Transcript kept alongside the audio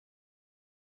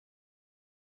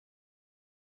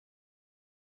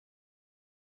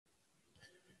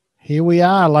Here we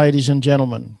are, ladies and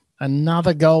gentlemen.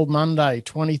 Another Gold Monday,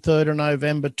 23rd of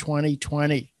November,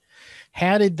 2020.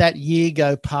 How did that year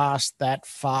go past that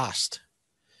fast?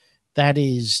 That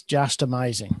is just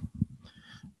amazing.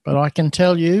 But I can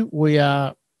tell you, we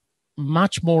are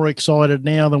much more excited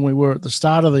now than we were at the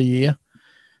start of the year,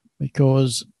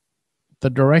 because the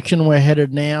direction we're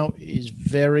headed now is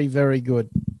very, very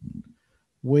good.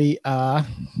 We are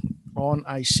on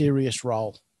a serious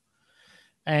roll.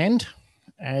 And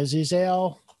as is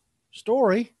our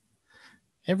story,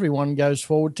 everyone goes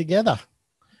forward together.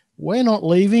 We're not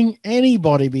leaving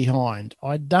anybody behind.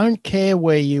 I don't care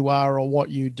where you are or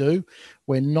what you do.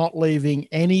 We're not leaving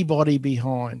anybody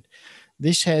behind.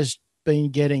 This has been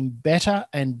getting better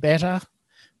and better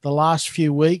the last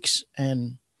few weeks.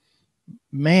 And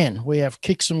man, we have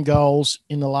kicked some goals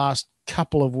in the last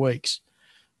couple of weeks.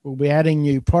 We'll be adding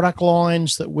new product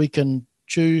lines that we can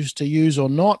choose to use or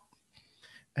not,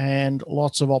 and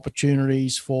lots of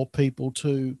opportunities for people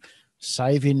to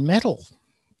save in metal.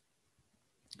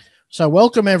 So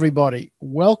welcome, everybody.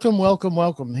 Welcome, welcome,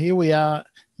 welcome. Here we are,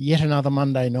 yet another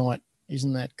Monday night.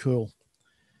 Isn't that cool?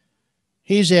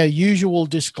 Here's our usual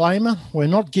disclaimer. We're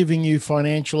not giving you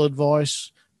financial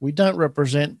advice. We don't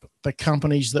represent the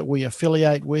companies that we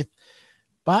affiliate with.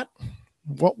 But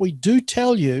what we do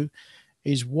tell you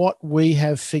is what we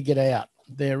have figured out.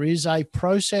 There is a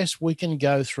process we can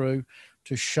go through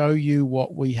to show you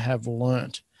what we have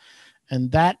learnt.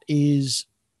 And that is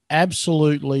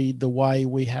absolutely the way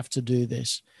we have to do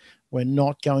this. We're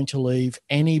not going to leave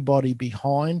anybody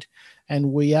behind,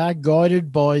 and we are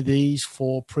guided by these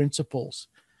 4 principles.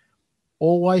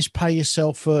 Always pay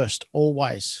yourself first,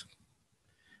 always.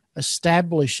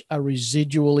 Establish a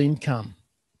residual income.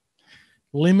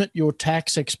 Limit your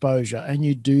tax exposure, and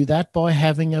you do that by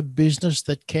having a business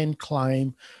that can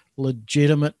claim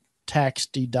legitimate tax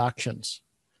deductions.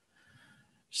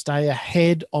 Stay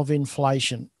ahead of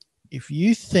inflation. If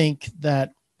you think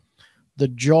that the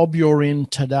job you're in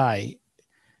today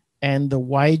and the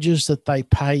wages that they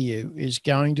pay you is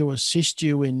going to assist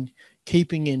you in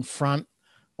keeping in front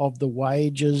of the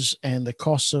wages and the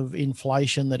costs of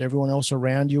inflation that everyone else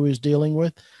around you is dealing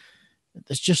with,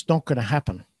 it's just not going to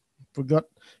happen. We've got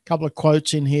a couple of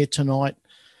quotes in here tonight.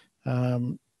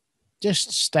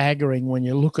 Just staggering when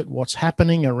you look at what's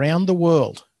happening around the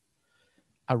world,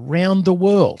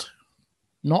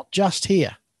 not just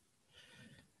here.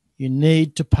 You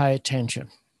need to pay attention.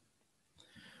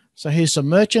 So here's some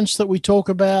merchants that we talk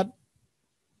about.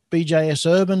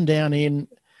 BJS Urban down in,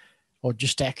 or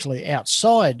just actually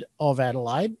outside of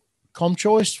Adelaide.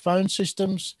 ComChoice Phone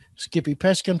Systems, Skippy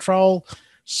Pest Control,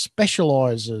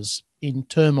 specialises in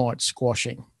termite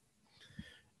squashing.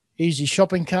 Easy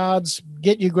Shopping Cards,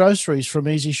 get your groceries from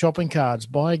Easy Shopping Cards.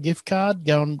 Buy a gift card,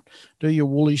 go and do your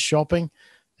Woolies shopping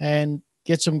and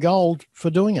get some gold for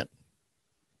doing it.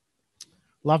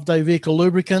 Loveday Vehicle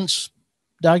Lubricants.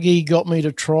 Dougie got me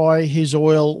to try his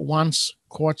oil once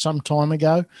quite some time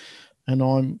ago, and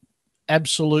I'm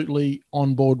absolutely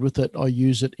on board with it. I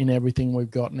use it in everything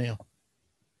we've got now.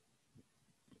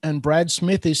 And Brad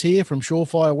Smith is here from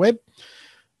Surefire Web.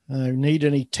 Need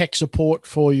any tech support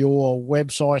for your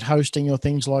website hosting or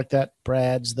things like that,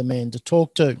 Brad's the man to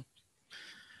talk to.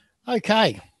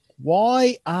 Okay,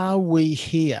 why are we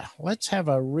here? Let's have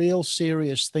a real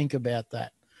serious think about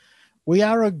that. We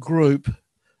are a group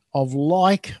of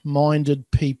like-minded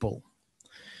people,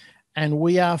 and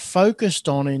we are focused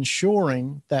on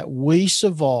ensuring that we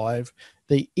survive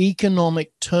the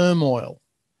economic turmoil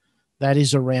that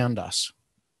is around us.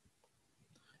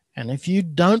 And if you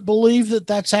don't believe that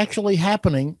that's actually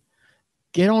happening,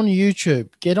 get on YouTube,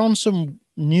 get on some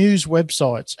news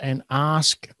websites and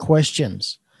ask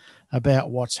questions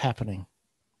about what's happening.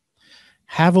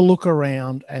 Have a look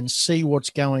around and see what's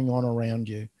going on around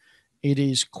you. It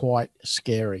is quite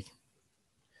scary.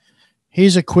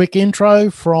 Here's a quick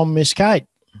intro from Miss Kate.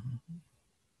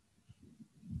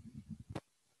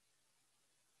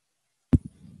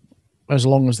 As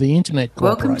long as the internet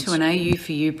cooperates. Welcome to an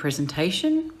AU4U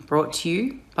presentation brought to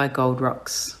you by Gold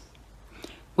Rocks.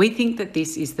 We think that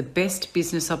this is the best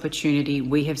business opportunity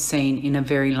we have seen in a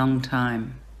very long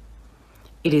time.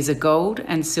 It is a gold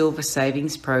and silver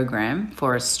savings program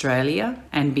for Australia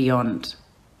and beyond.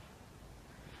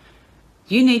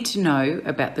 You need to know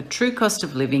about the true cost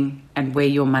of living and where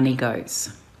your money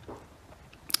goes.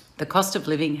 The cost of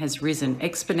living has risen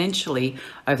exponentially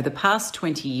over the past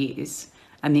 20 years,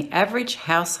 and the average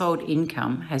household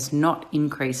income has not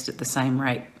increased at the same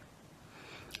rate.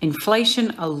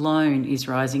 Inflation alone is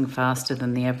rising faster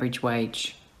than the average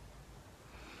wage.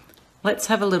 Let's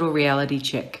have a little reality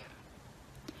check.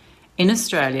 In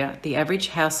Australia, the average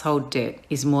household debt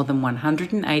is more than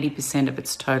 180% of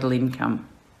its total income.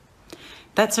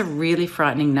 That's a really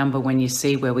frightening number when you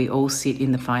see where we all sit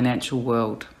in the financial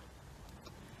world.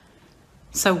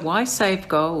 So why save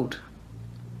gold?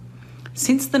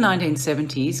 Since the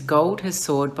 1970s, gold has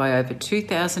soared by over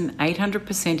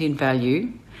 2,800% in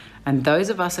value, and those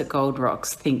of us at Gold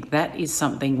Rocks think that is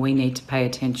something we need to pay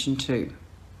attention to.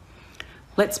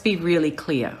 Let's be really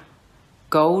clear.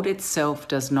 Gold itself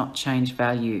does not change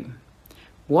value.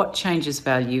 What changes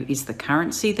value is the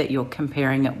currency that you're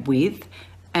comparing it with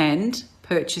and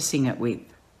purchasing it with.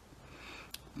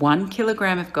 1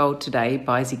 kilogram of gold today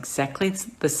buys exactly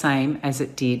the same as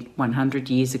it did 100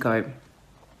 years ago.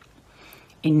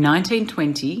 In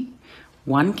 1920,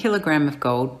 1 kilogram of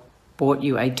gold bought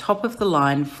you a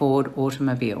top-of-the-line Ford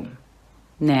automobile.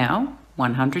 Now,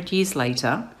 100 years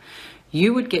later,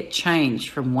 you would get change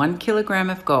from 1 kilogram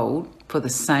of gold for the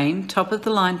same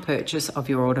top-of-the-line purchase of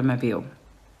your automobile.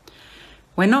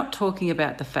 We're not talking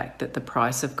about the fact that the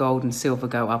price of gold and silver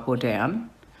go up or down.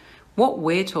 What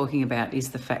we're talking about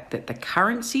is the fact that the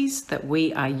currencies that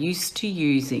we are used to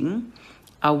using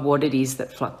are what it is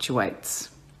that fluctuates.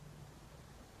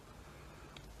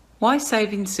 Why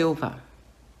save in silver?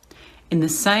 In the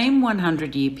same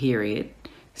 100-year period,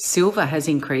 silver has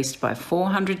increased by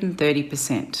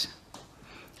 430%.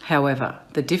 However,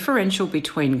 the differential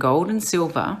between gold and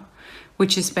silver,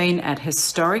 which has been at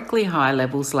historically high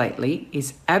levels lately,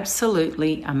 is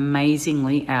absolutely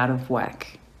amazingly out of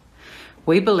whack.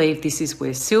 We believe this is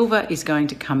where silver is going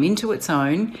to come into its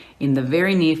own in the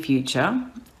very near future,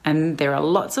 and there are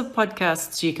lots of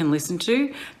podcasts you can listen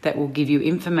to that will give you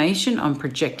information on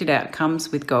projected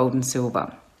outcomes with gold and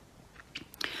silver.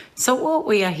 So what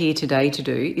we are here today to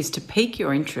do is to pique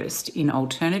your interest in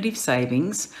alternative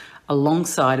savings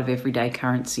alongside of everyday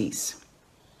currencies.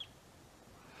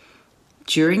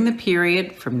 During the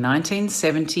period from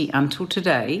 1970 until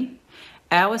today,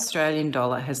 our Australian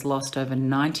dollar has lost over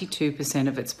 92%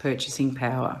 of its purchasing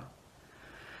power.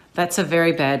 That's a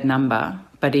very bad number,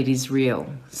 but it is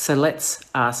real. So let's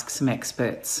ask some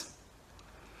experts.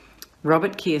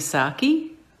 Robert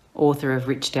Kiyosaki, author of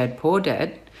Rich Dad, Poor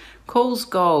Dad, calls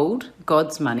gold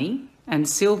God's money and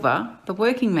silver the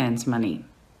working man's money.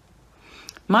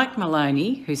 Mike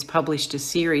Maloney, who's published a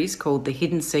series called The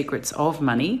Hidden Secrets of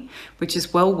Money, which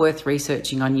is well worth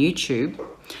researching on YouTube,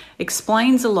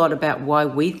 explains a lot about why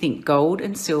we think gold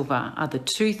and silver are the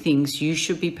two things you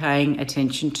should be paying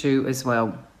attention to as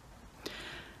well.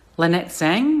 Lynette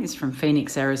Zhang is from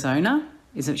Phoenix, Arizona.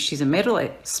 She's a metal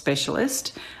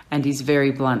specialist and is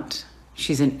very blunt.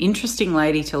 She's an interesting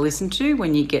lady to listen to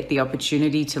when you get the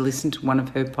opportunity to listen to one of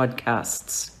her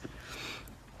podcasts.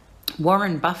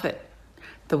 Warren Buffett,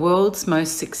 the world's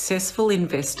most successful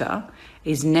investor,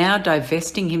 is now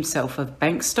divesting himself of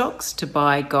bank stocks to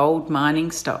buy gold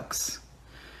mining stocks.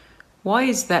 Why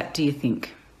is that, do you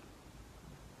think?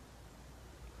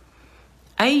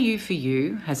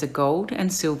 AU4U has a gold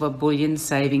and silver bullion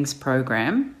savings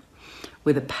program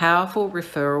with a powerful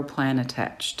referral plan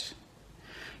attached.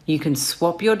 You can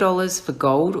swap your dollars for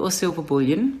gold or silver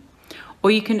bullion,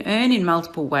 or you can earn in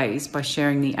multiple ways by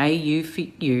sharing the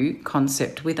AU4U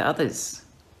concept with others.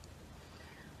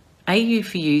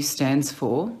 AU4U stands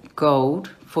for Gold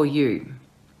for You.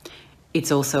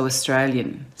 It's also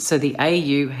Australian, so the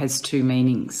AU has two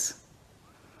meanings.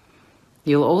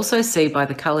 You'll also see by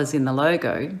the colours in the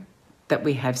logo that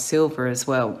we have silver as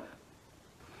well.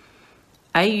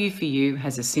 AU4U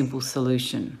has a simple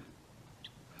solution.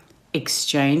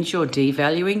 Exchange your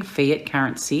devaluing fiat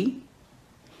currency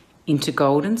into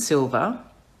gold and silver,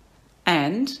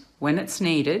 and when it's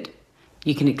needed,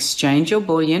 you can exchange your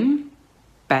bullion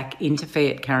back into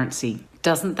fiat currency.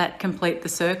 Doesn't that complete the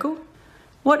circle?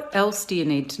 What else do you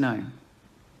need to know?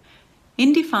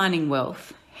 In defining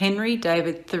wealth, Henry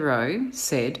David Thoreau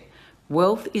said,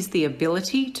 "Wealth is the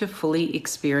ability to fully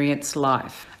experience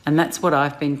life." And that's what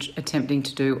I've been attempting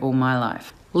to do all my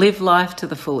life. Live life to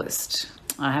the fullest.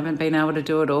 I haven't been able to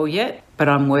do it all yet, but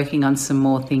I'm working on some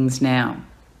more things now.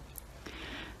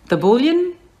 The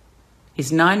bullion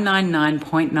is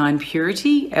 999.9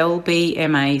 purity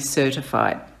LBMA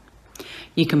certified.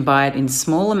 You can buy it in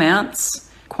small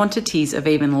amounts, quantities of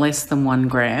even less than 1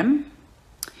 gram.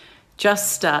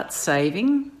 Just start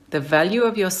saving. The value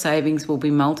of your savings will be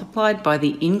multiplied by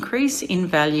the increase in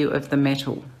value of the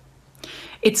metal.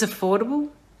 It's affordable,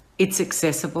 it's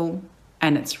accessible,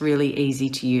 and it's really easy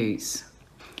to use.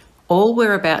 All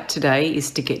we're about today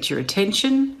is to get your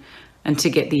attention and to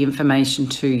get the information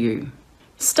to you.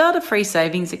 Start a free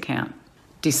savings account.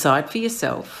 Decide for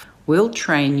yourself. We'll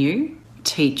train you,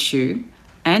 teach you,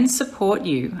 and support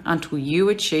you until you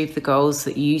achieve the goals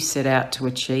that you set out to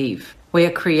achieve. We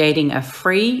are creating a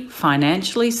free,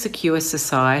 financially secure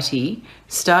society,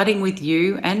 starting with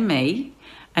you and me,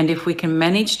 and if we can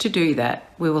manage to do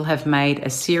that, we will have made a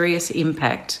serious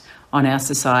impact on our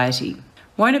society.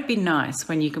 Won't it be nice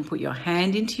when you can put your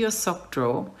hand into your sock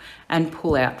drawer and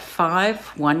pull out 5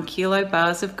 1-kilo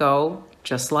bars of gold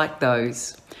just like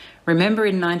those? Remember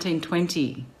in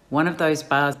 1920, one of those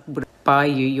bars would buy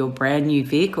you your brand new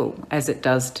vehicle as it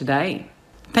does today.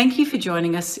 Thank you for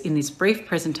joining us in this brief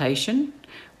presentation.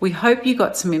 We hope you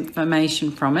got some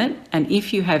information from it, and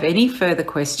if you have any further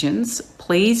questions,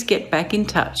 please get back in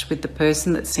touch with the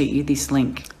person that sent you this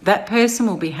link. That person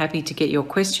will be happy to get your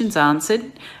questions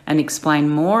answered and explain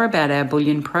more about our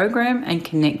bullion program and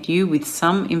connect you with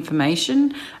some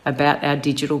information about our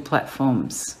digital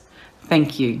platforms.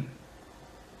 Thank you.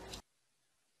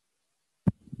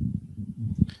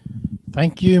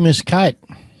 Thank you, Miss Kate.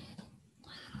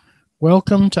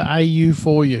 Welcome to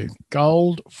AU4U,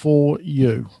 Gold for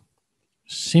You.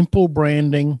 Simple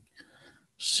branding,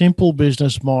 simple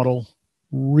business model,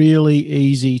 really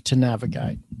easy to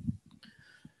navigate.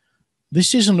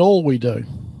 This isn't all we do.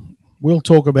 We'll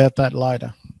talk about that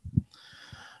later.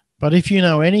 But if you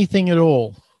know anything at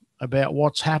all about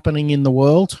what's happening in the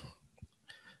world,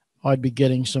 I'd be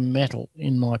getting some metal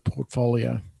in my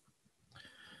portfolio.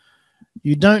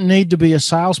 You don't need to be a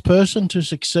salesperson to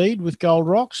succeed with Gold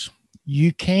Rocks.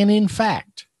 You can, in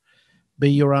fact,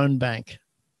 be your own bank.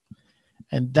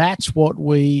 And that's what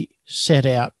we set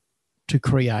out to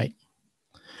create.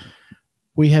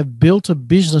 We have built a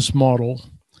business model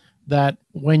that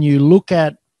when you look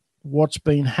at what's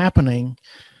been happening,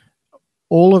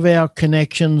 all of our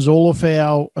connections, all of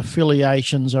our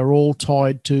affiliations are all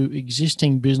tied to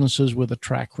existing businesses with a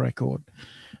track record.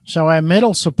 So our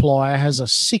metal supplier has a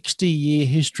 60-year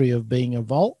history of being a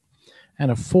vault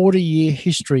and a 40-year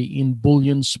history in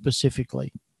bullion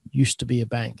specifically. Used to be a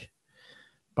bank,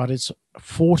 but it's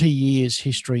 40 years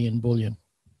history in bullion.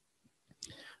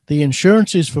 The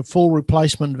insurance is for full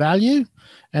replacement value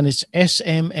and it's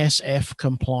SMSF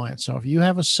compliant. So if you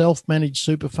have a self-managed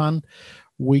super fund,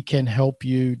 we can help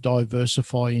you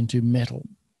diversify into metal.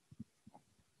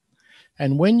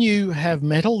 And when you have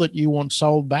metal that you want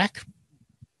sold back,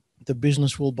 the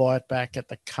business will buy it back at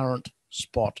the current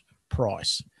spot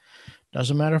price.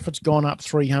 Doesn't matter if it's gone up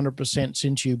 300%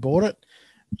 since you bought it,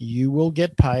 you will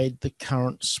get paid the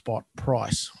current spot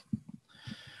price.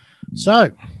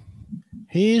 So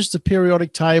here's the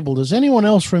periodic table. Does anyone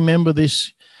else remember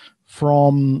this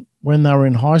from when they were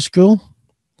in high school?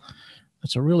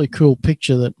 That's a really cool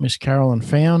picture that Miss Carolyn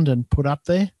found and put up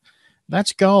there.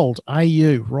 That's gold,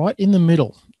 AU, right in the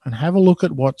middle. And have a look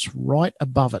at what's right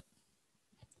above it.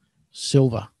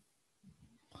 Silver.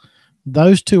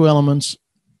 Those two elements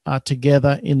are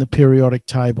together in the periodic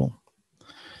table.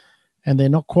 And they're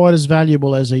not quite as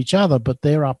valuable as each other, but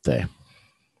they're up there.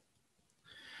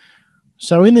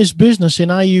 So in this business, in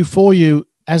AU4U,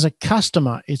 as a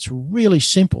customer, it's really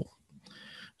simple.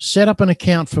 Set up an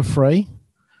account for free.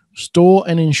 Store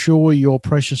and insure your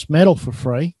precious metal for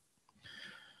free.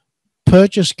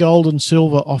 Purchase gold and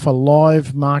silver off a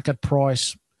live market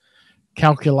price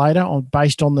calculator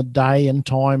based on the day and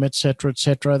time, etc.,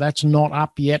 etc. That's not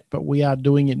up yet, but we are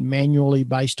doing it manually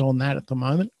based on that at the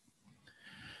moment.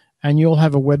 And you'll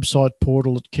have a website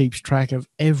portal that keeps track of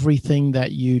everything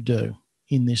that you do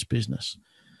in this business.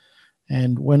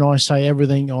 And when I say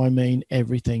everything, I mean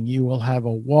everything. You will have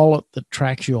a wallet that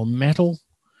tracks your metal,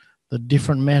 the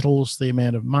different metals, the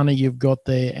amount of money you've got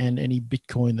there, and any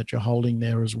Bitcoin that you're holding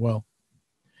there as well.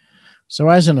 So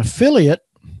as an affiliate,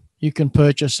 you can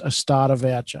purchase a starter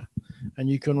voucher and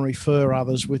you can refer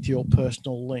others with your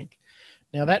personal link.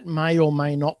 Now, that may or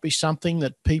may not be something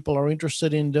that people are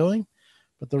interested in doing,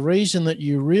 but the reason that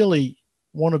you really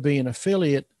want to be an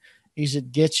affiliate is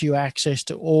it gets you access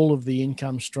to all of the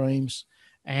income streams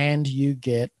and you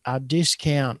get a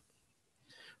discount.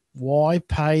 Why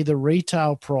pay the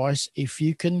retail price if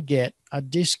you can get a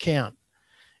discount?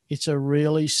 It's a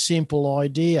really simple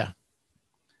idea.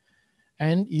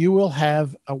 And you will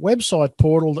have a website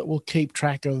portal that will keep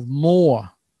track of more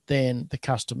than the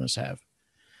customers have.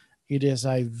 It is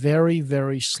a very,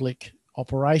 very slick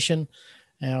operation.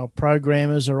 Our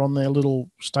programmers are on their little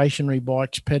stationary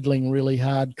bikes pedaling really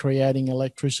hard, creating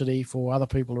electricity for other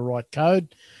people to write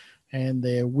code. And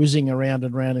they're whizzing around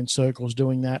and around in circles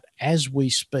doing that as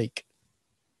we speak.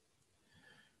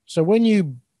 So when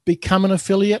you become an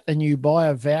affiliate and you buy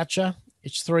a voucher,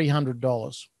 it's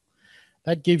 $300.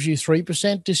 That gives you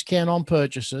 3% discount on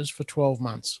purchases for 12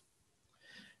 months.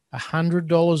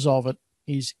 $100 of it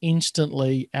is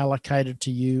instantly allocated to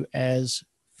you as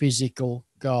physical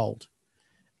gold.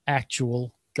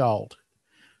 Actual gold.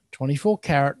 24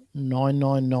 karat,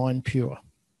 999 pure.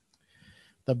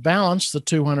 The balance, the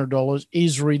 $200,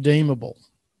 is redeemable.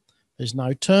 There's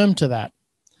no term to that.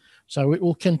 So it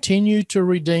will continue to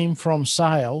redeem from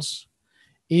sales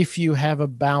if you have a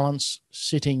balance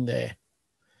sitting there.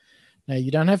 Now,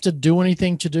 you don't have to do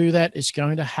anything to do that. It's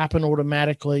going to happen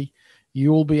automatically.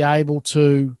 You will be able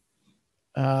to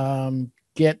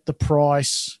get the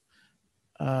price.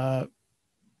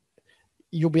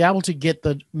 You'll be able to get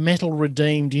the metal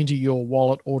redeemed into your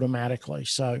wallet automatically.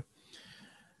 So,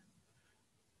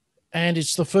 and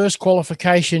it's the first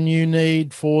qualification you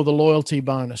need for the loyalty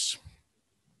bonus.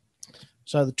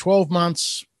 So the 12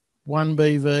 months, 1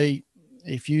 BV,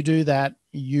 if you do that,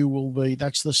 you will be,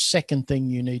 that's the second thing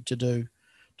you need to do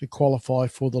to qualify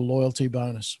for the loyalty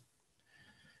bonus.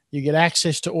 You get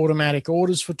access to automatic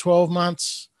orders for 12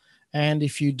 months. And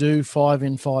if you do 5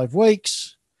 in 5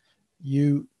 weeks,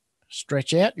 you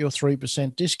stretch out your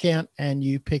 3% discount and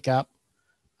you pick up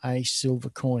a silver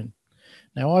coin.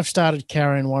 Now, I've started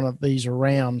carrying one of these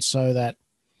around so that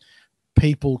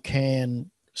people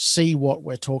can see what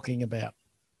we're talking about.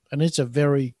 And it's a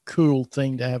very cool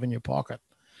thing to have in your pocket.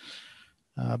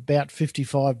 About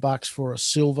 $55 for a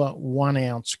silver 1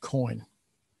 ounce coin.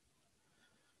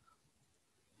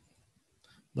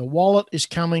 The wallet is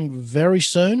coming very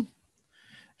soon,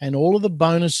 and all of the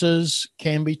bonuses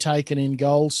can be taken in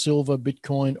gold, silver,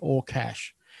 Bitcoin, or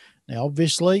cash. Now,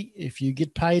 obviously, if you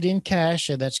get paid in cash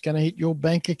and that's going to hit your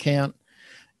bank account,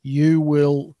 you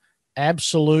will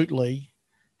absolutely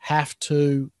have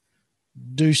to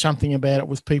do something about it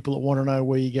with people that want to know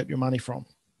where you get your money from.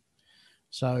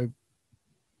 So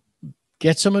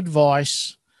get some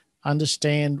advice,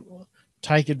 understand,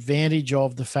 take advantage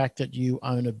of the fact that you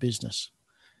own a business.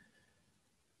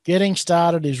 Getting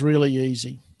started is really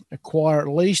easy. Acquire at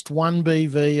least 1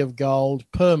 BV of gold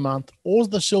per month or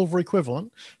the silver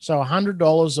equivalent. So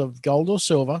 $100 of gold or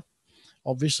silver.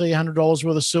 Obviously, $100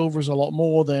 worth of silver is a lot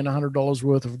more than $100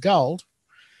 worth of gold,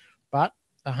 but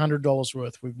 $100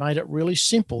 worth. We've made it really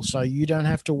simple so you don't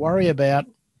have to worry about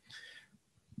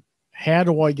how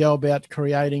do I go about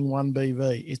creating 1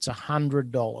 BV. It's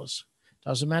 $100.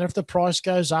 Doesn't matter if the price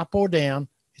goes up or down,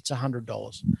 it's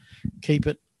 $100. Keep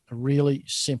it really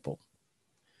simple.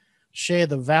 Share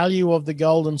the value of the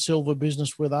gold and silver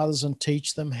business with others and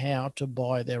teach them how to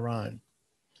buy their own.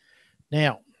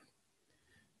 Now,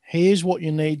 here's what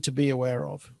you need to be aware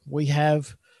of. We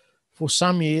have, for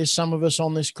some years, some of us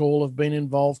on this call have been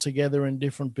involved together in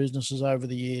different businesses over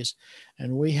the years,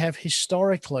 and we have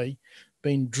historically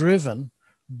been driven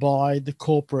by the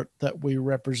corporate that we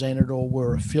represented or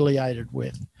were affiliated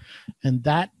with. And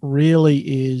that really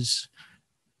is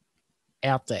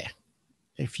out there.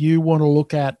 If you want to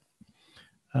look at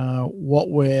what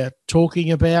we're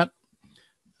talking about,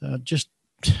 just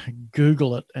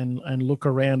Google it and look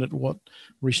around at what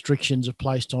restrictions are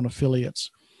placed on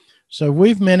affiliates. So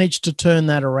we've managed to turn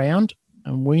that around,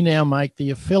 and we now make the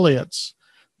affiliates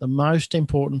the most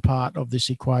important part of this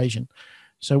equation.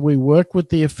 So we work with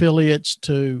the affiliates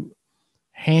to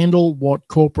handle what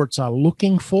corporates are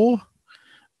looking for,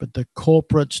 but the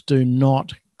corporates do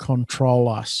not control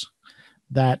us.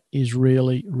 That is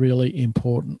really, really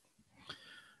important.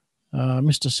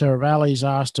 Mr. Saravalli's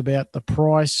asked about the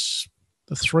price,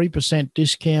 the 3%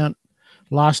 discount.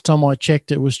 Last time I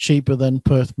checked, it was cheaper than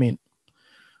Perth Mint.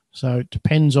 So it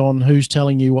depends on who's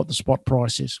telling you what the spot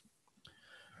price is.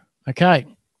 Okay,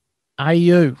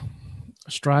 AU,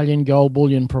 Australian Gold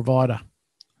Bullion Provider.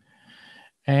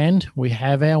 And we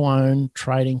have our own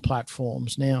trading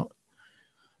platforms. Now,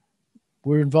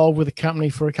 we're involved with a company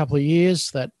for a couple of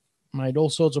years that made all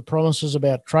sorts of promises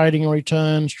about trading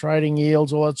returns, trading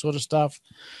yields, all that sort of stuff.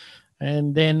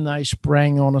 And then they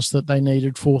sprang on us that they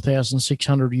needed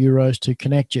 4,600 euros to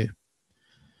connect you.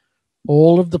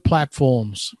 All of the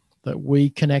platforms that we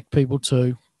connect people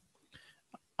to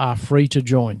are free to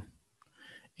join.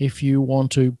 If you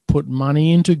want to put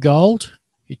money into gold,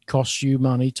 it costs you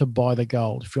money to buy the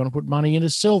gold. If you want to put money into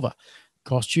silver, it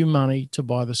costs you money to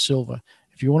buy the silver.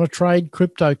 If you want to trade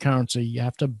cryptocurrency, you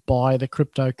have to buy the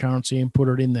cryptocurrency and put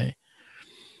it in there.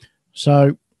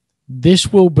 So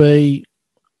this will be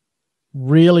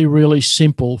really, really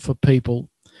simple for people.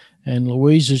 And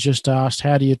Louise has just asked,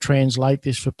 how do you translate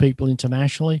this for people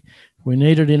internationally? If we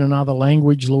need it in another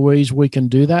language, Louise, we can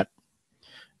do that.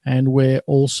 And we're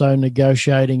also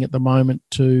negotiating at the moment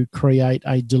to create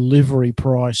a delivery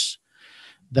price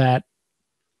that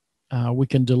we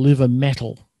can deliver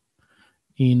metal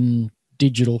in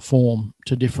digital form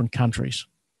to different countries.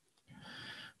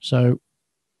 So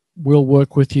we'll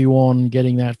work with you on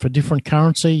getting that for different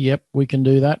currency. Yep, we can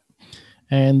do that.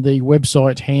 and the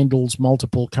website handles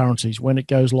multiple currencies. When it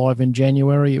goes live in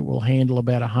January, it will handle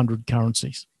about 100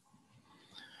 currencies.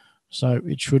 So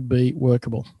it should be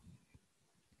workable.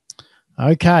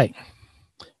 Okay.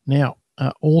 Now,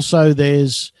 also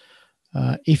there's,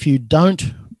 if you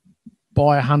don't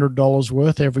buy $100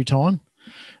 worth every time,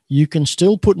 you can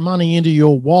still put money into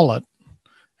your wallet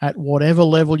at whatever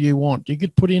level you want. You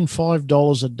could put in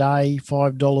 $5 a day,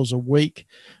 $5 a week,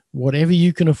 whatever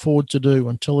you can afford to do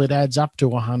until it adds up to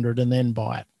 100 and then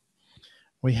buy it.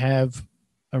 We have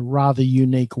a rather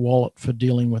unique wallet for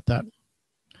dealing with that.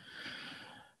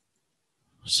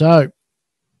 So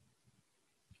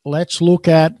let's look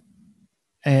at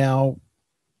our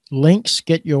links.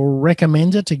 Get your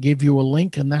recommender to give you a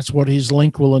link, and that's what his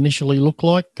link will initially look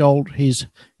like. Her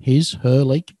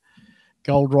link,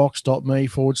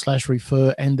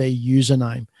 goldrocks.me/refer, and their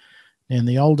username. In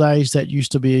the old days, that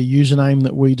used to be a username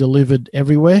that we delivered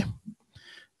everywhere.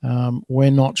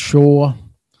 We're not sure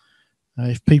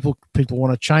if people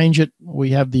want to change it.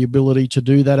 We have the ability to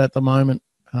do that at the moment.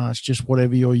 It's just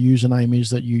whatever your username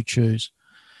is that you choose.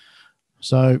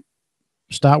 So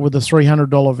start with a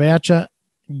 $300 voucher.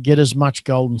 Get as much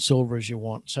gold and silver as you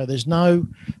want. So there's no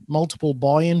multiple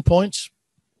buy-in points.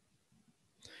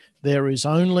 There is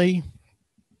only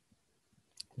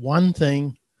one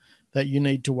thing that you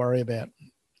need to worry about.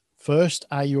 First,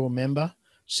 are you a member?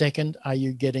 Second, are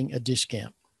you getting a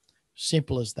discount?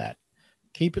 Simple as that.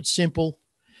 Keep it simple.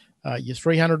 Your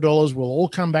 $300 will all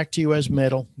come back to you as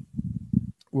metal.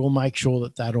 We'll make sure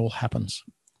that that all happens.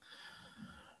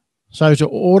 So to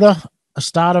order a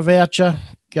starter voucher,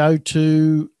 go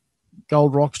to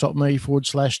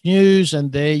goldrocks.me/news,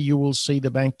 and there you will see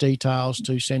the bank details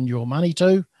to send your money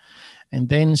to, and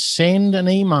then send an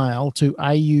email to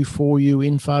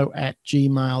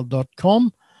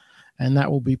au4uinfo@gmail.com, and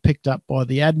that will be picked up by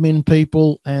the admin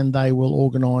people, and they will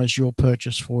organize your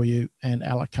purchase for you and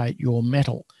allocate your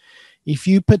metal. If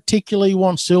you particularly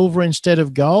want silver instead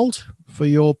of gold for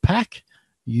your pack,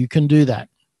 you can do that.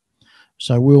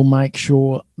 So we'll make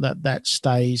sure that that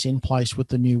stays in place with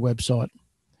the new website.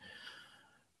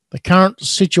 The current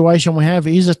situation we have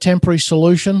is a temporary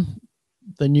solution.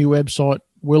 The new website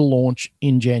will launch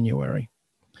in January.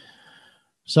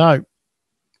 So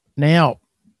now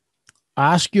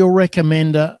ask your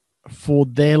recommender for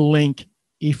their link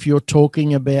if you're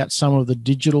talking about some of the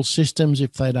digital systems.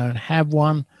 If they don't have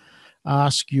one,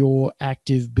 ask your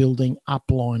active building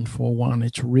upline for one.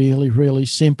 It's really, really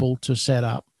simple to set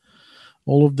up.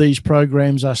 All of these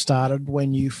programs are started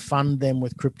when you fund them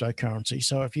with cryptocurrency.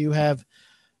 So if you have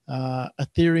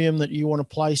Ethereum that you want to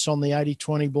place on the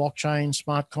 80/20 blockchain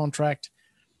smart contract,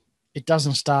 it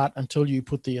doesn't start until you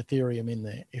put the Ethereum in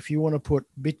there. If you want to put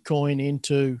Bitcoin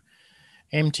into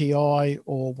MTI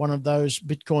or one of those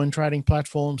Bitcoin trading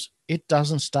platforms, it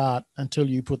doesn't start until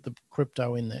you put the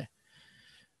crypto in there.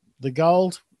 The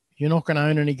gold, you're not going to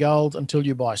own any gold until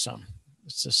you buy some.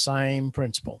 It's the same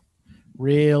principle.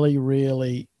 Really,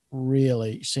 really,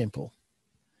 really simple.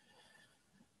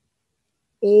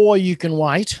 Or you can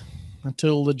wait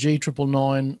until the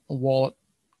G999 wallet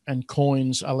and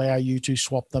coins allow you to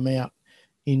swap them out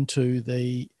into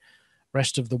the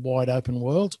rest of the wide open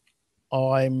world.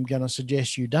 I'm going to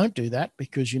suggest you don't do that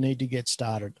because you need to get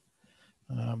started.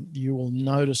 You will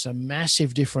notice a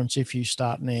massive difference if you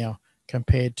start now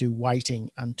compared to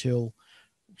waiting until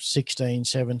 16,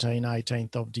 17,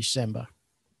 18th of December.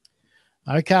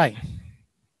 Okay.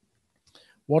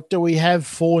 What do we have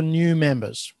for new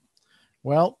members?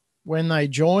 Well, when they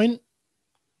join,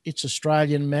 it's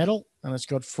Australian metal and it's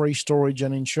got free storage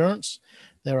and insurance.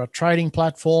 There are trading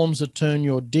platforms that turn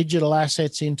your digital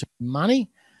assets into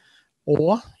money,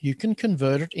 or you can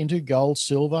convert it into gold,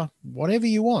 silver, whatever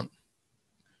you want.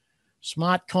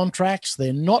 Smart contracts,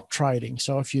 they're not trading.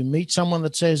 So if you meet someone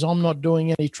that says, I'm not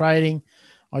doing any trading,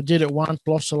 I did it once,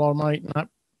 lost a lot of money, no,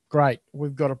 great.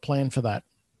 We've got a plan for that.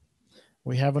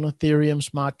 We have an Ethereum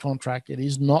smart contract. It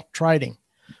is not trading.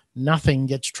 Nothing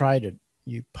gets traded.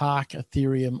 You park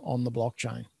Ethereum on the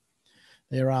blockchain.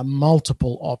 There are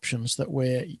multiple options that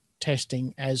we're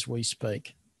testing as we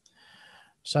speak.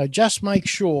 So just make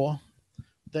sure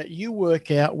that you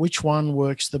work out which one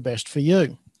works the best for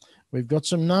you. We've got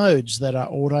some nodes that are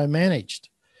auto-managed.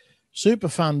 Super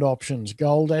fund options,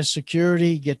 gold as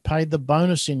security, get paid the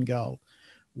bonus in gold.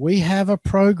 We have a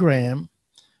program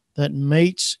that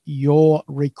meets your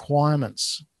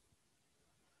requirements.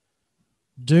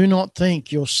 Do not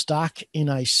think you're stuck in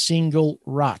a single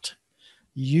rut.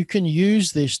 You can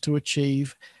use this to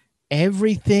achieve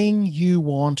everything you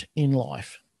want in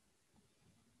life.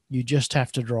 You just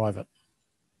have to drive it.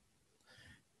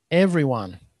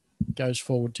 Everyone goes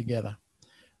forward together.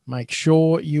 Make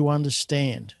sure you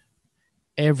understand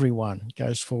everyone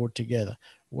goes forward together.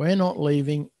 We're not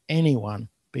leaving anyone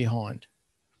behind.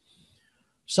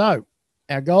 So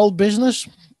our gold business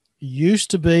used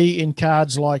to be in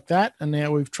cards like that, and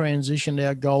now we've transitioned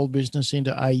our gold business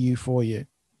into AU4U.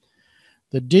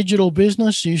 The digital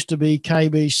business used to be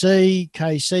KBC,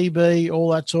 KCB, all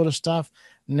that sort of stuff.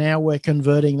 Now we're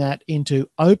converting that into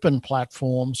open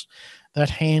platforms that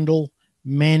handle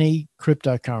many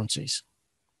cryptocurrencies.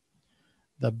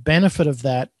 The benefit of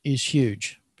that is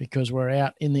huge because we're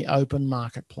out in the open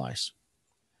marketplace.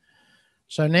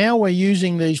 So now we're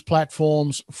using these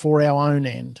platforms for our own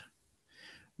end.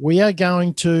 We are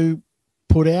going to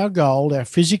put our gold, our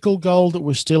physical gold that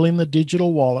was still in the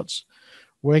digital wallets,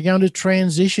 we're going to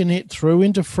transition it through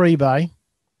into Freebay.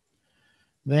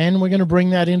 Then we're going to bring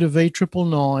that into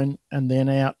V999 and then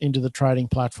out into the trading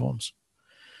platforms.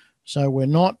 So we're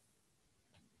not,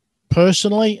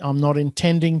 personally, I'm not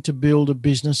intending to build a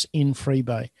business in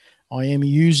Freebay. I am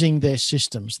using their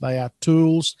systems. They are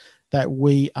tools that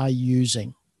we are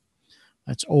using.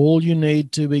 That's all you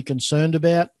need to be concerned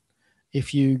about.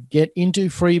 If you get into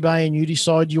Freebay and you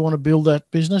decide you want to build that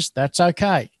business, that's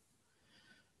okay.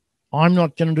 I'm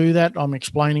not going to do that. I'm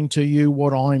explaining to you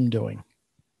what I'm doing.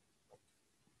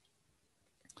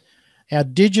 Our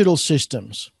digital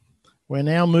systems, we're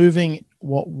now moving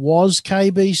what was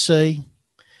KBC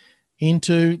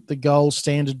into the gold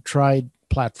standard trade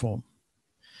platform.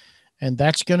 And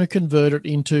that's going to convert it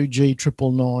into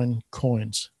G999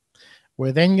 coins.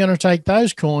 We're then going to take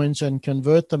those coins and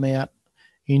convert them out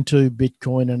into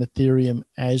Bitcoin and Ethereum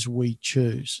as we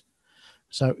choose.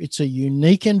 So it's a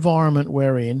unique environment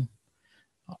we're in.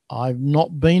 I've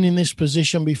not been in this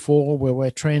position before where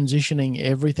we're transitioning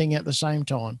everything at the same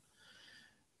time.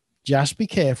 Just be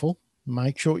careful.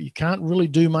 Make sure you can't really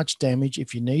do much damage.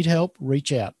 If you need help,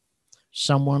 reach out.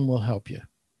 Someone will help you.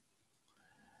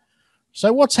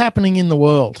 So what's happening in the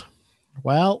world?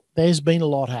 Well, there's been a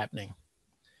lot happening.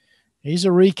 Here's a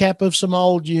recap of some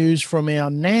old news from our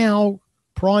now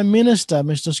Prime Minister,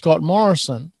 Mr. Scott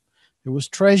Morrison, who was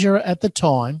Treasurer at the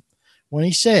time, when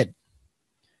he said,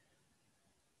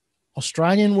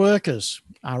 Australian workers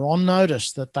are on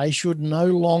notice that they should no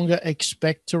longer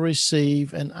expect to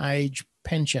receive an age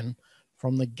pension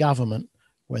from the government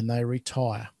when they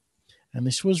retire. And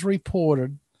this was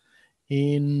reported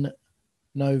in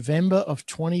November of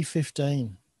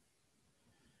 2015.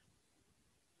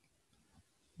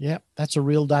 Yep, that's a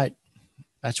real date.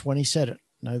 That's when he said it,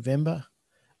 November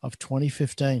of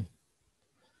 2015.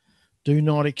 Do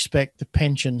not expect the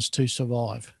pensions to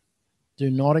survive. Do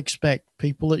not expect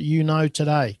people that you know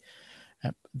today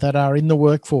that are in the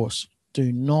workforce,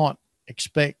 do not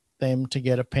expect them to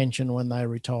get a pension when they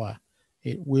retire.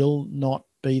 It will not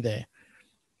be there.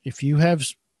 If you have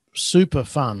super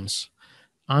funds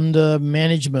under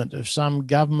management of some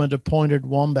government-appointed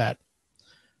wombat,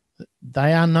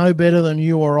 they are no better than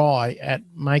you or I at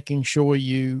making sure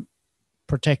you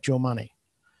protect your money.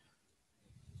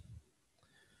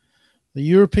 The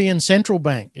European Central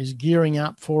Bank is gearing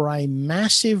up for a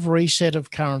massive reset of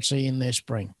currency in their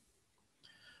spring.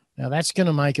 Now, that's going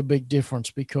to make a big difference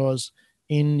because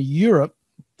in Europe,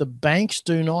 the banks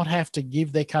do not have to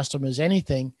give their customers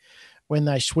anything when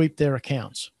they sweep their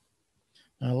accounts.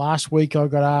 Now, last week I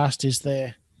got asked, is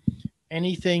there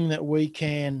anything that we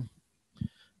can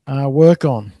work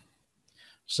on?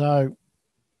 So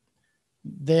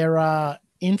there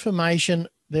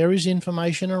is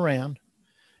information around,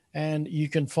 and you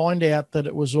can find out that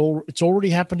it's already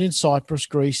happened in Cyprus,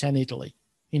 Greece, and Italy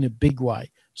in a big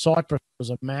way. Cyprus was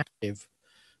a massive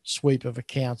sweep of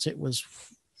accounts. It was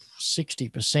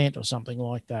 60% or something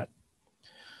like that.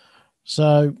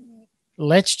 So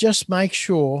let's just make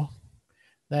sure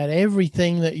that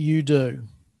everything that you do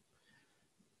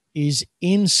is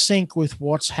in sync with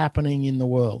what's happening in the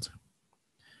world.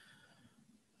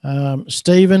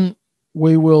 Stephen,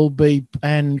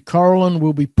 and Coraline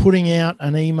will be putting out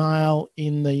an email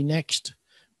in the next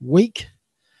week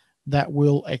that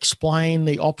will explain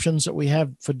the options that we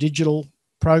have for digital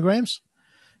programs,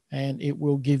 and it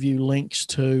will give you links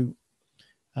to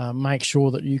make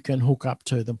sure that you can hook up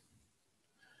to them.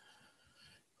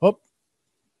 Oh,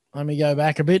 let me go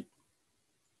back a bit.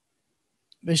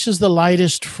 This is the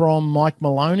latest from Mike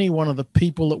Maloney, one of the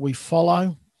people that we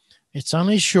follow. It's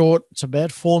only short. It's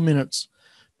about 4 minutes.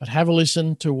 But have a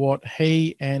listen to what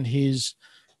he and his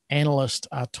analyst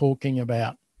are talking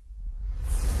about.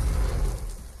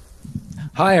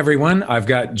 Hi, everyone. I've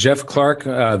got Jeff Clark,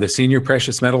 the Senior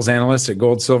Precious Metals Analyst at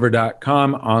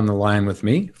goldsilver.com on the line with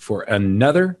me for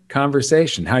another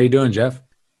conversation. How you doing, Jeff?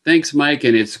 Thanks, Mike,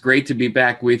 and it's great to be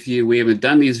back with you. We haven't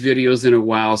done these videos in a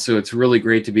while, so it's really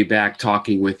great to be back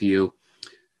talking with you.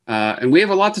 And we have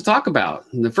a lot to talk about.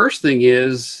 And the first thing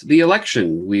is the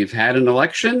election. We've had an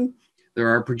election. There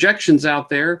are projections out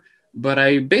there, but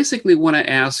I basically want to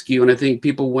ask you, and I think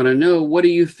people want to know, what do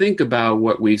you think about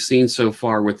what we've seen so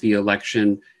far with the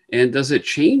election? And does it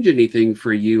change anything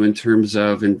for you in terms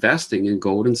of investing in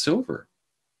gold and silver?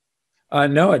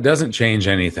 No, it doesn't change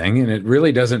anything. And it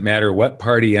really doesn't matter what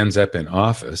party ends up in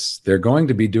office. They're going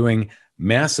to be doing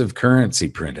massive currency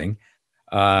printing,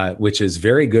 which is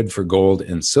very good for gold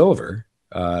and silver.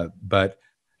 But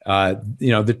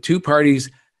the two parties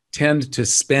tend to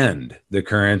spend the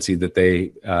currency that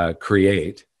they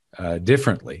create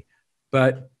differently.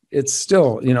 But it's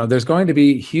still, there's going to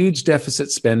be huge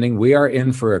deficit spending. We are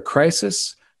in for a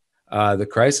crisis. The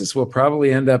crisis will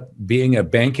probably end up being a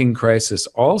banking crisis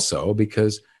also,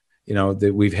 because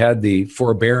we've had the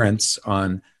forbearance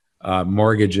on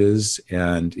mortgages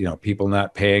and people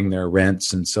not paying their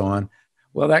rents and so on.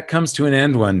 Well, that comes to an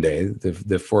end one day,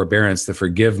 the forbearance, the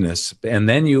forgiveness, and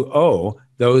then you owe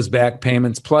those back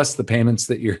payments plus the payments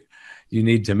that you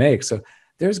need to make. So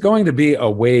there's going to be a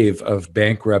wave of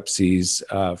bankruptcies,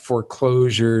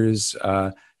 foreclosures,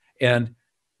 and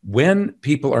when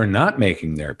people are not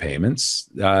making their payments,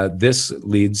 this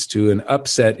leads to an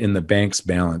upset in the bank's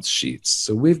balance sheets.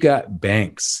 So we've got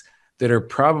banks that are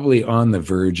probably on the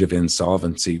verge of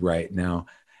insolvency right now.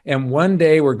 And one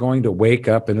day we're going to wake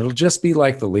up and it'll just be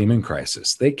like the Lehman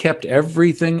crisis. They kept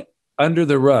everything under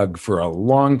the rug for a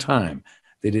long time.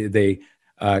 They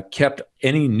kept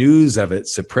any news of it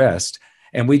suppressed.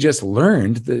 And we just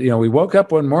learned that, we woke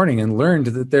up one morning and learned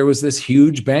that there was this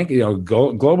huge bank,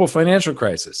 global financial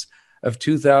crisis of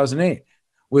 2008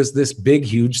 was this big,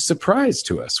 huge surprise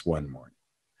to us one morning.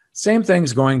 Same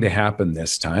thing's going to happen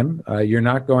this time. You're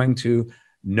not going to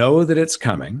know that it's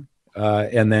coming.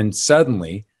 And then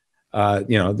suddenly,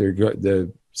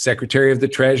 the Secretary of the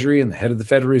Treasury and the head of the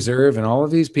Federal Reserve and all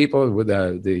of these people with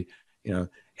the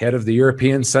head of the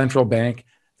European Central Bank,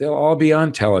 they'll all be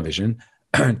on television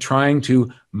trying to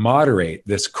moderate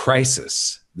this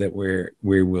crisis that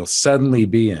we will suddenly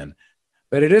be in.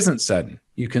 But it isn't sudden.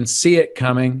 You can see it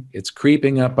coming. It's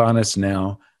creeping up on us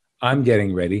now. I'm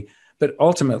getting ready. But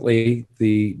ultimately,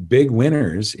 the big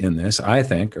winners in this, I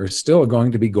think, are still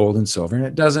going to be gold and silver. And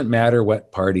it doesn't matter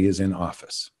what party is in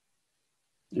office.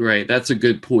 Right. That's a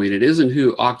good point. It isn't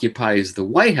who occupies the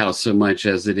White House so much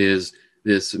as it is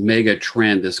this mega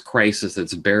trend, this crisis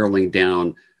that's barreling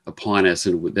down upon us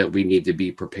and that we need to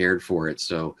be prepared for it.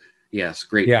 So yes,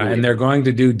 great. Yeah. point. And they're going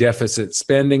to do deficit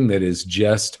spending that is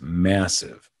just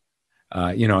massive.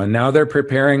 And now they're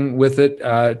preparing with it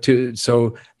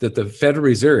so that the Federal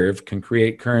Reserve can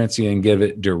create currency and give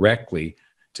it directly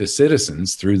to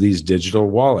citizens through these digital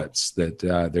wallets that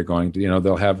they're going to,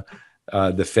 they'll have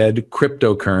the Fed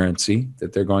cryptocurrency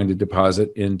that they're going to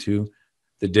deposit into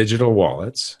the digital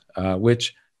wallets,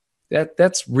 which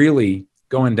that's really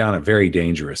going down a very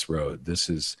dangerous road. This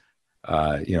is,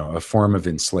 a form of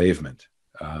enslavement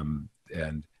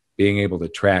and being able to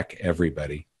track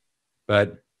everybody.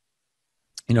 But,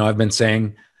 I've been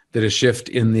saying that a shift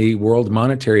in the world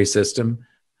monetary system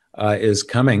is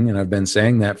coming, and I've been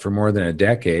saying that for more than a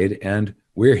decade, and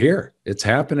we're here. It's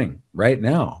happening right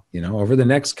now. Over the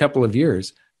next couple of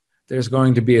years, there's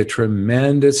going to be a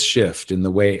tremendous shift in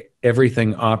the way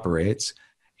everything operates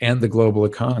and the global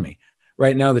economy.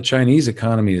 Right now, the Chinese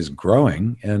economy is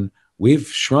growing, and we've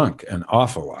shrunk an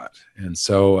awful lot. And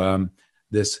so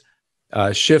this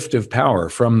shift of power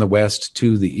from the West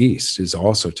to the East is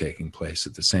also taking place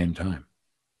at the same time.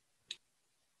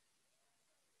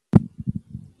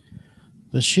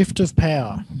 The shift of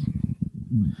power.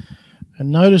 And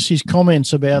notice his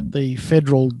comments about the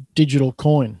federal digital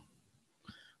coin.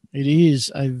 It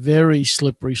is a very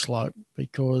slippery slope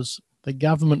because the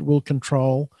government will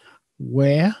control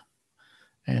where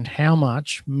and how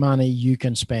much money you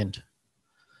can spend.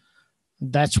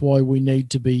 That's why we need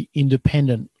to be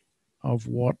independent of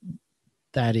what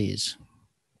that is.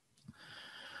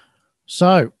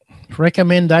 So,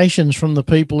 recommendations from the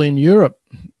people in Europe: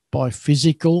 buy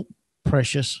physical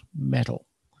precious metal.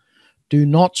 Do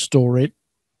not store it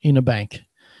in a bank.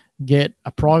 Get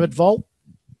a private vault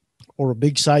or a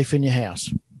big safe in your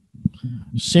house.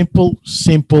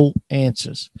 Simple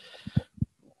answers.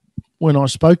 When I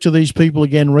spoke to these people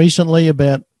again recently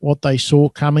about what they saw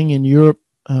coming in Europe,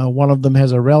 one of them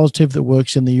has a relative that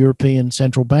works in the European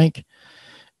Central Bank.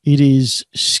 It is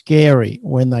scary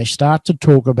when they start to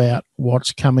talk about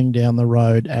what's coming down the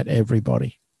road at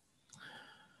everybody.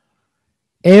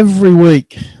 Every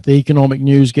week, the economic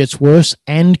news gets worse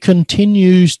and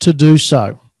continues to do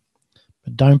so.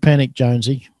 But don't panic,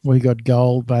 Jonesy. We got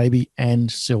gold, baby, and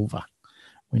silver.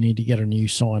 We need to get a new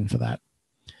sign for that.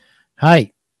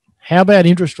 Hey, how about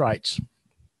interest rates?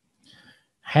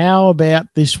 How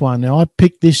about this one? Now, I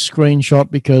picked this screenshot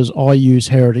because I use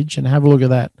Heritage, and have a look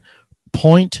at that.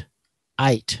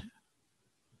 0.8.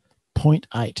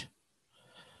 0.8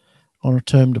 on a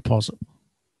term deposit.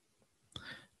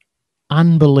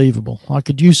 Unbelievable. I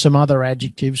could use some other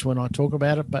adjectives when I talk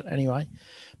about it, but anyway.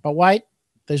 But wait,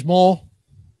 there's more.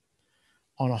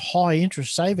 On a high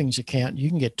interest savings account, you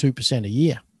can get 2% a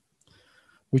year,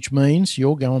 which means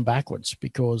you're going backwards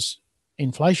because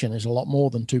inflation is a lot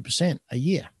more than 2% a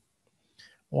year.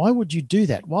 Why would you do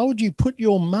that? Why would you put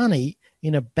your money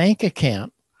in a bank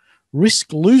account,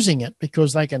 risk losing it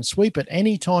because they can sweep it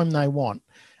anytime they want?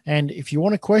 And if you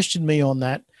want to question me on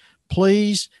that,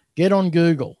 please get on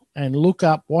Google and look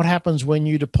up what happens when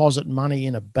you deposit money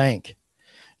in a bank.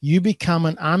 You become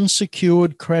an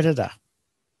unsecured creditor.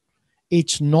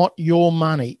 It's not your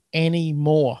money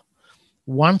anymore.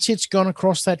 Once it's gone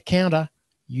across that counter,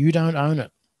 you don't own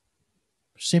it.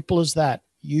 Simple as that.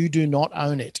 You do not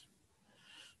own it.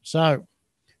 So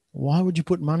why would you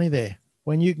put money there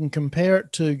when you can compare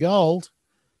it to gold,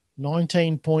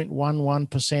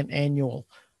 19.11% annual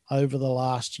over the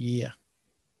last year?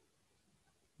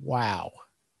 Wow.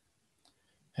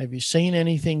 Have you seen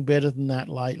anything better than that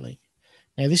lately?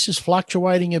 Now, this is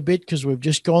fluctuating a bit because we've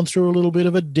just gone through a little bit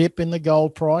of a dip in the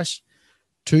gold price.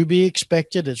 To be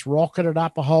expected. It's rocketed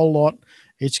up a whole lot.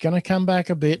 It's going to come back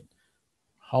a bit.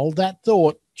 Hold that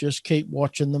thought. Just keep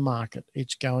watching the market.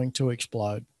 It's going to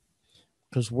explode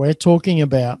because we're talking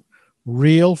about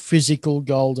real physical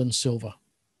gold and silver.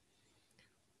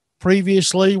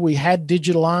 Previously, we had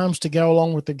digital arms to go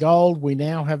along with the gold. We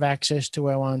now have access to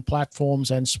our own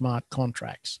platforms and smart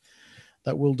contracts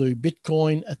that will do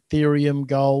Bitcoin, Ethereum,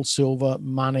 gold, silver,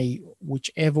 money,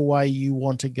 whichever way you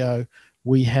want to go.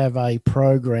 We have a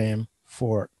program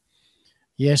for it.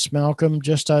 Yes, Malcolm,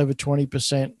 just over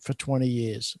 20% for 20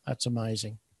 years. That's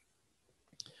amazing.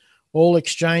 All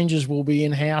exchanges will be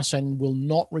in-house and will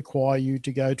not require you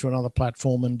to go to another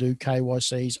platform and do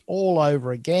KYCs all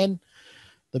over again.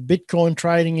 The Bitcoin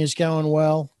trading is going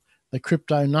well. The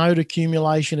crypto node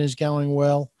accumulation is going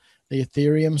well. The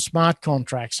Ethereum smart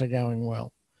contracts are going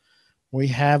well. We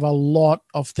have a lot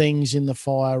of things in the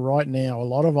fire right now, a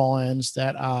lot of irons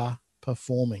that are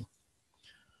performing.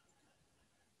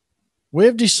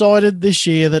 We've decided this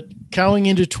year that going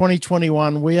into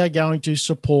 2021, we are going to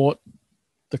support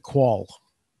the qual.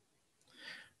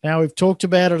 Now, we've talked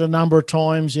about it a number of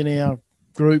times in our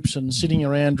groups and sitting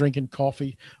around drinking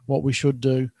coffee, what we should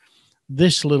do.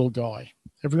 This little guy.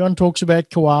 Everyone talks about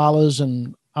koalas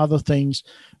and other things.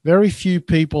 Very few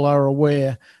people are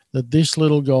aware that this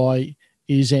little guy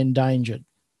is endangered.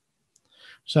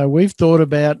 So we've thought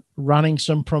about running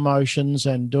some promotions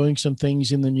and doing some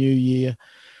things in the new year.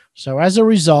 So as a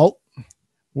result,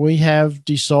 we have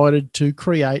decided to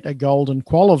create a Golden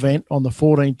Qual event on the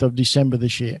 14th of December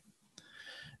this year.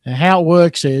 Now, how it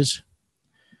works is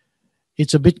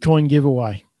it's a Bitcoin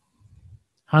giveaway,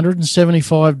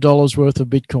 $175 worth of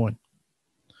Bitcoin.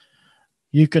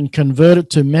 You can convert it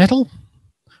to metal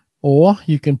or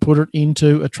you can put it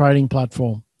into a trading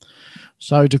platform.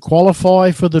 So to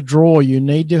qualify for the draw, you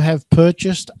need to have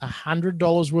purchased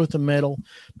 $100 worth of metal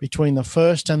between the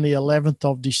 1st and the 11th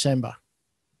of December.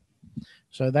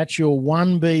 So that's your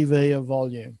 1 BV of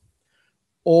volume.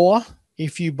 Or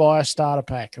if you buy a starter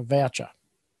pack, a voucher,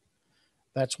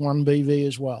 that's 1 BV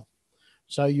as well.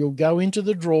 So you'll go into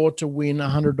the draw to win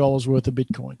 $100 worth of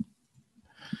Bitcoin.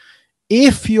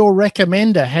 If your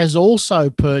recommender has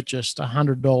also purchased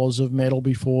 $100 of metal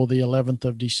before the 11th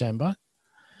of December,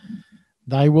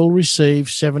 they will receive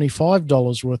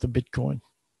 $75 worth of Bitcoin.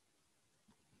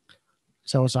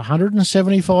 So it's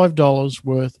 $175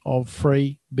 worth of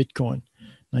free Bitcoin.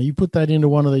 Now, you put that into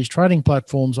one of these trading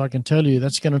platforms, I can tell you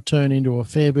that's going to turn into a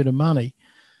fair bit of money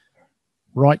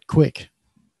right quick.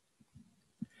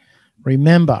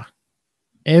 Remember,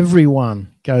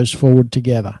 everyone goes forward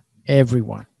together.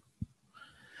 Everyone.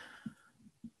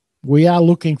 We are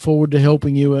looking forward to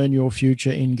helping you earn your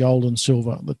future in gold and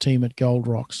silver, the team at Gold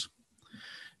Rocks.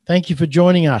 Thank you for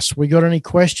joining us. We got any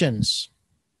questions?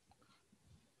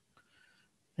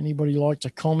 Anybody like to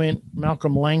comment?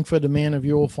 Malcolm Langford, a man of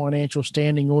your financial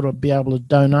standing, ought to be able to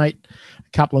donate a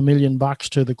couple of $1 million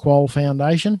to the Qual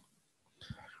Foundation.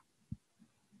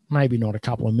 Maybe not a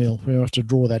couple of mil. We'll have to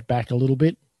draw that back a little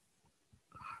bit.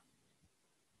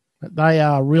 But they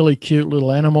are really cute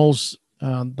little animals.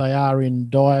 They are in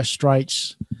dire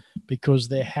straits because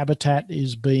their habitat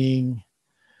is being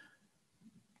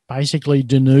basically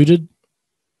denuded.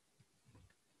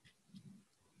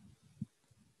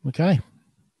 Okay.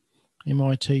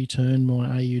 MIT turned my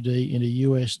AUD into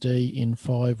USD in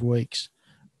 5 weeks.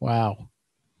 Wow.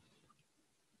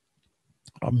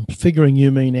 I'm figuring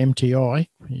you mean MTI.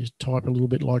 You type a little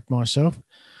bit like myself.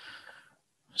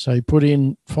 So you put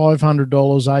in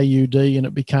 $500 AUD and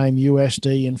it became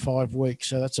USD in 5 weeks.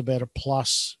 So that's about a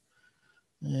plus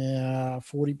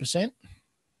 40%,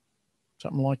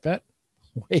 something like that.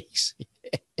 Weeks,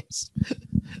 yes.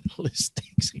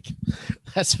 Listings.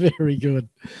 That's very good.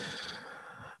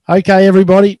 Okay,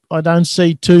 everybody. I don't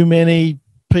see too many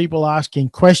people asking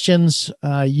questions.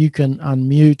 You can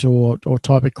unmute or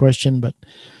type a question, but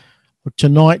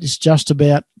tonight is just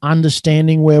about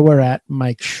understanding where we're at.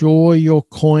 Make sure your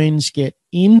coins get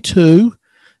into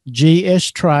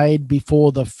GS Trade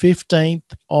before the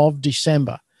 15th of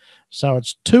December. So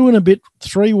it's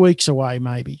 3 weeks away,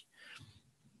 maybe.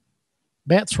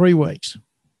 About 3 weeks.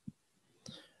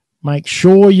 Make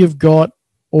sure you've got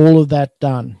all of that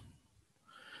done.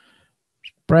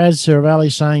 Brad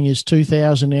Saravalli saying his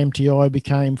 2000 MTI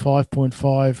became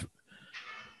 5.5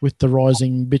 with the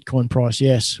rising Bitcoin price.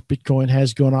 Yes, Bitcoin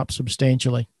has gone up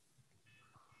substantially.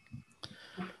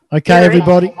 Okay, Gary?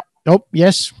 everybody. Oh,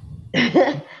 yes.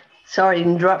 Sorry to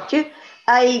interrupt you.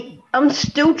 I'm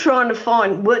still trying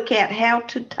to work out how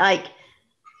to take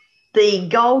the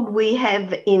gold we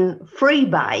have in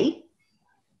Freebay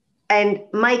and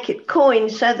make it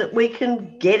coins so that we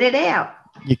can get it out.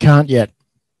 You can't yet.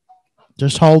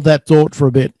 Just hold that thought for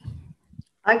a bit.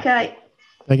 Okay.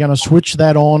 They're going to switch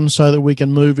that on so that we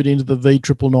can move it into the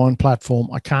V999 platform.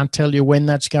 I can't tell you when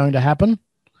that's going to happen,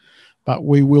 but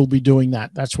we will be doing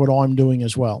that. That's what I'm doing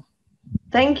as well.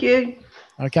 Thank you.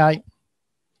 Okay.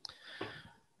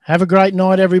 Have a great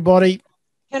night, everybody.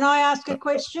 Can I ask a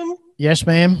question? Yes,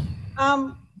 ma'am.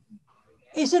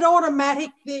 Is it automatic,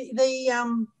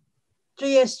 the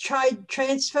GS trade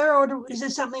transfer, or is there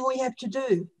something we have to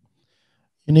do?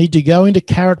 You need to go into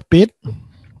CarrotBit,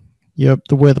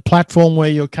 where the platform where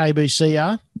your KBC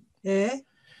are. Yeah.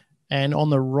 And on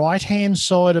the right-hand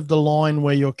side of the line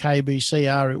where your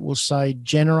KBC are, it will say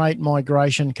generate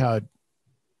migration code.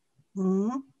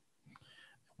 Mm-hmm.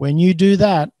 When you do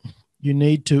that, you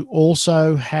need to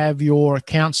also have your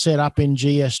account set up in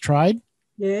GS Trade.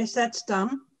 Yes, that's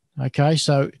done. Okay,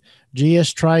 so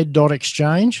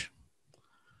GSTRADE.EXCHANge.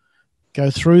 Go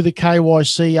through the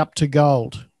KYC up to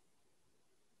gold.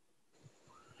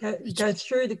 Go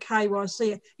through the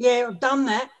KYC. Yeah, I've done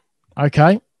that.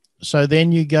 Okay, so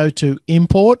then you go to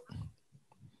import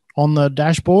on the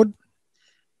dashboard.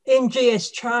 In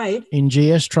GS Trade. In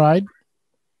GS Trade.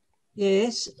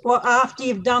 Yes. Well, after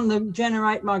you've done the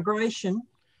generate migration.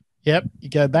 Yep, you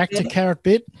go back to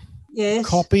CarrotBit. Yes.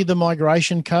 Copy the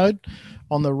migration code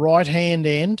on the right-hand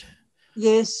end.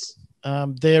 Yes.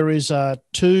 There is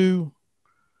 2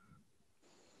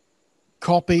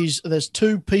 copies. There's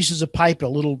 2 pieces of paper,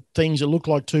 little things that look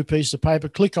like 2 pieces of paper.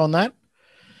 Click on that.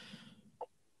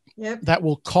 Yep. That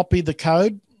will copy the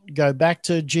code. Go back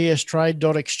to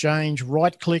GSTRADE.EXCHANge,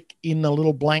 right-click in the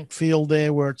little blank field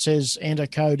there where it says enter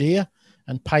code here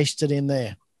and paste it in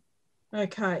there.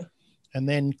 Okay. And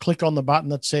then click on the button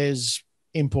that says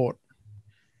import.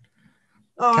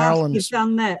 Oh, Carolyn's, you've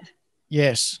done that.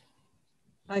 Yes.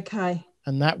 Okay.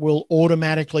 And that will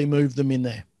automatically move them in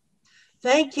there.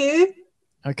 Thank you.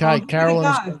 Okay,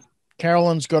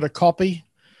 Carolyn's got a copy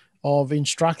of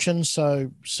instructions. So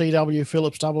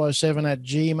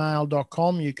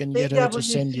cwphillips007@gmail.com. You can get her to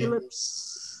send you.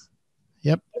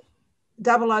 Yep.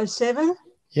 007?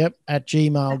 Yep, at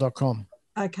gmail.com.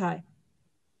 Okay.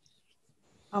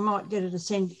 I might get her to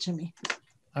send it to me.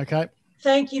 Okay.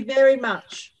 Thank you very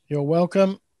much. You're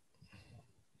welcome.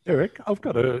 Eric, I've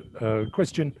got a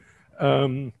question.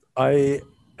 Because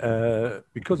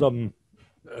I'm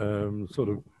sort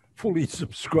of fully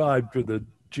subscribed to the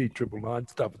G999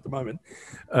 stuff at the moment,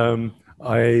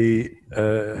 I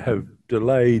have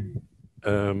delayed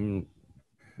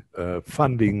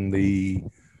funding the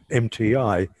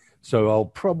MTI, so I'll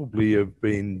probably have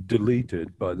been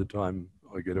deleted by the time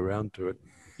I get around to it.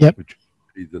 Yep. Which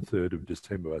will be the 3rd of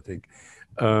December, I think.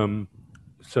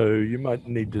 So you might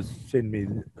need to send me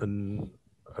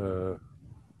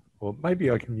or maybe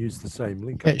I can use the same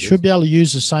link. It should be able to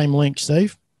use the same link,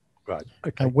 Steve. Right.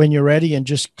 Okay. When you're ready, and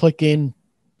just click in,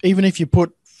 even if you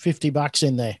put $50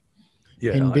 in there,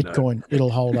 in Bitcoin, it'll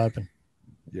hold open.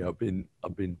 Yeah, I've been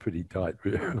pretty tight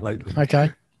lately.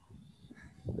 Okay.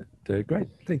 But, great.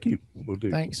 Thank you. We'll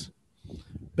do. Thanks.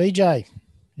 BJ,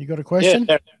 you got a question?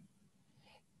 Yeah.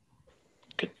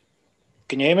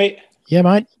 Can you hear me? Yeah,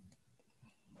 mate.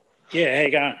 Yeah, how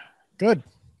you going? Good.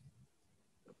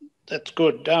 That's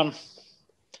good. I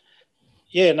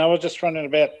was just wondering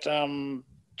about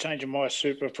changing my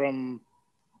super from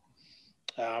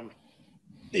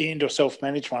the into a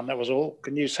self-managed one. That was all.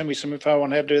 Can you send me some info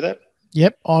on how to do that?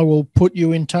 Yep, I will put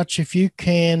you in touch if you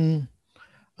can.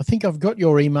 I think I've got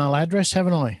your email address,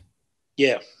 haven't I?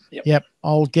 Yeah. Yep.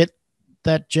 I'll get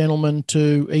that gentleman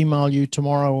to email you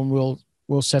tomorrow, and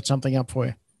we'll set something up for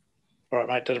you. All right,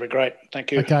 mate. That'll be great.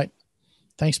 Thank you. Okay.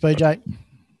 Thanks, BJ.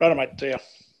 Right, mate. See ya.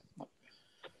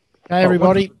 Okay,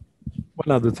 everybody.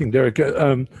 One other thing, Derek.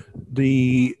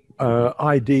 The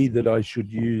ID that I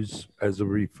should use as a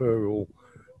referral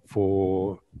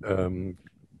for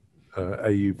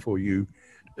AU4U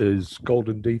is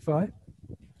Golden DeFi.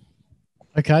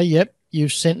 Okay, yep.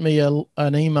 You've sent me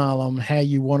an email on how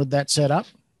you wanted that set up.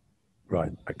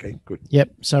 Right. Okay, good.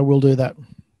 Yep. So we'll do that.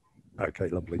 Okay,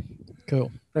 lovely. Cool.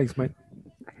 Thanks, mate.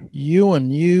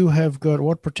 Ewan, you have got,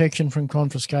 what protection from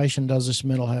confiscation does this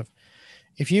metal have?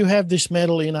 If you have this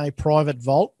metal in a private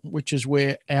vault, which is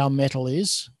where our metal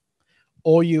is,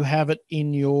 or you have it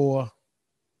in your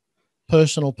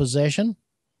personal possession,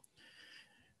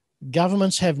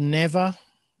 governments have never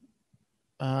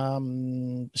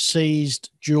seized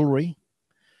jewelry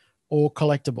or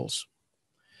collectibles.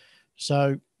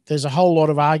 So there's a whole lot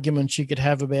of arguments you could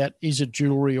have about, is it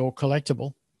jewelry or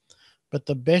collectible? But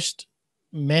the best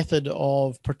method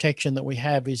of protection that we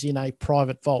have is in a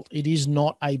private vault. It is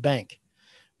not a bank.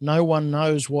 No one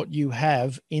knows what you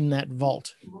have in that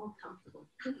vault.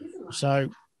 So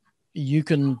you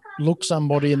can look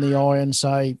somebody in the eye and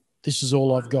say, this is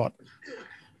all I've got,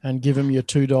 and give them your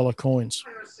 $2 coins.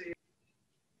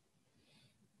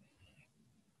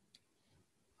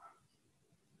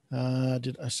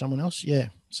 Did someone else? Yeah.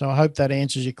 So I hope that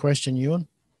answers your question, Ewan.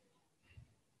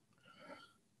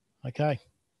 Okay.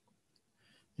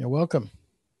 You're welcome.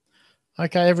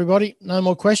 Okay, everybody. No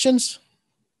more questions?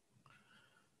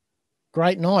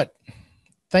 Great night.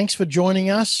 Thanks for joining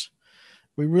us.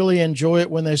 We really enjoy it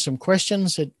when there's some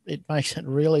questions. It makes it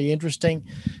really interesting,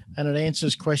 and it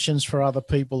answers questions for other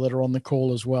people that are on the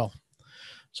call as well.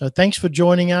 So thanks for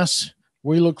joining us.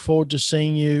 We look forward to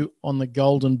seeing you on the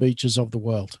golden beaches of the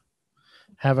world.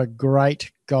 Have a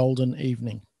great golden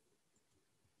evening.